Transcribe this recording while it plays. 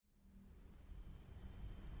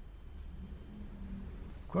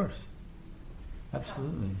course.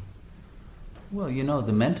 Absolutely. Well,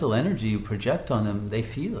 the mental energy you project on them, they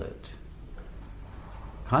feel it.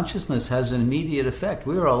 Consciousness has an immediate effect.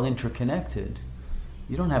 We're all interconnected.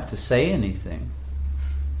 You don't have to say anything.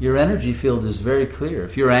 Your energy field is very clear.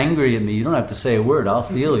 If you're angry at me, you don't have to say a word. I'll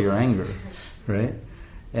feel your anger, right?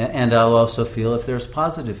 And I'll also feel if there's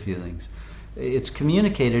positive feelings. It's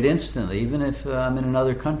communicated instantly. Even if I'm in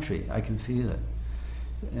another country, I can feel it.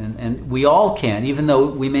 And we all can, even though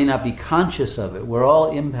we may not be conscious of it. We're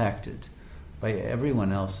all impacted by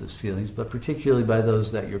everyone else's feelings, but particularly by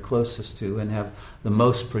those that you're closest to and have the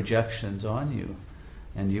most projections on you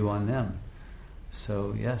and you on them.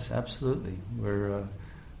 So yes, absolutely. We're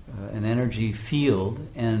an energy field,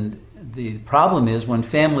 and the problem is when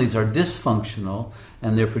families are dysfunctional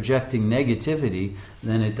and they're projecting negativity,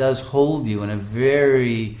 then it does hold you in a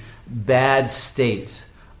very bad state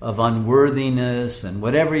of unworthiness and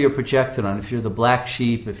whatever you're projected on. If you're the black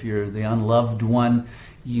sheep, if you're the unloved one,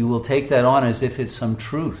 you will take that on as if it's some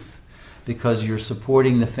truth because you're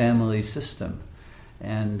supporting the family system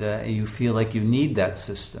and you feel like you need that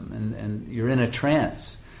system and you're in a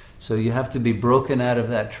trance. So you have to be broken out of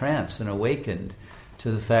that trance and awakened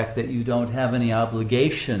to the fact that you don't have any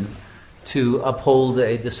obligation to uphold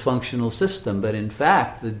a dysfunctional system, but in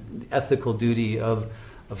fact the ethical duty of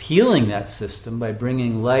healing that system by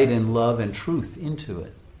bringing light and love and truth into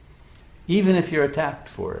it. Even if you're attacked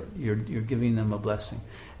for it, you're giving them a blessing.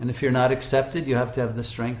 And if you're not accepted, you have to have the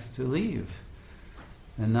strength to leave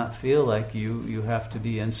and not feel like you have to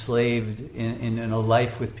be enslaved in a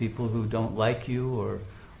life with people who don't like you or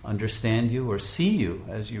understand you or see you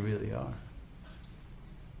as you really are.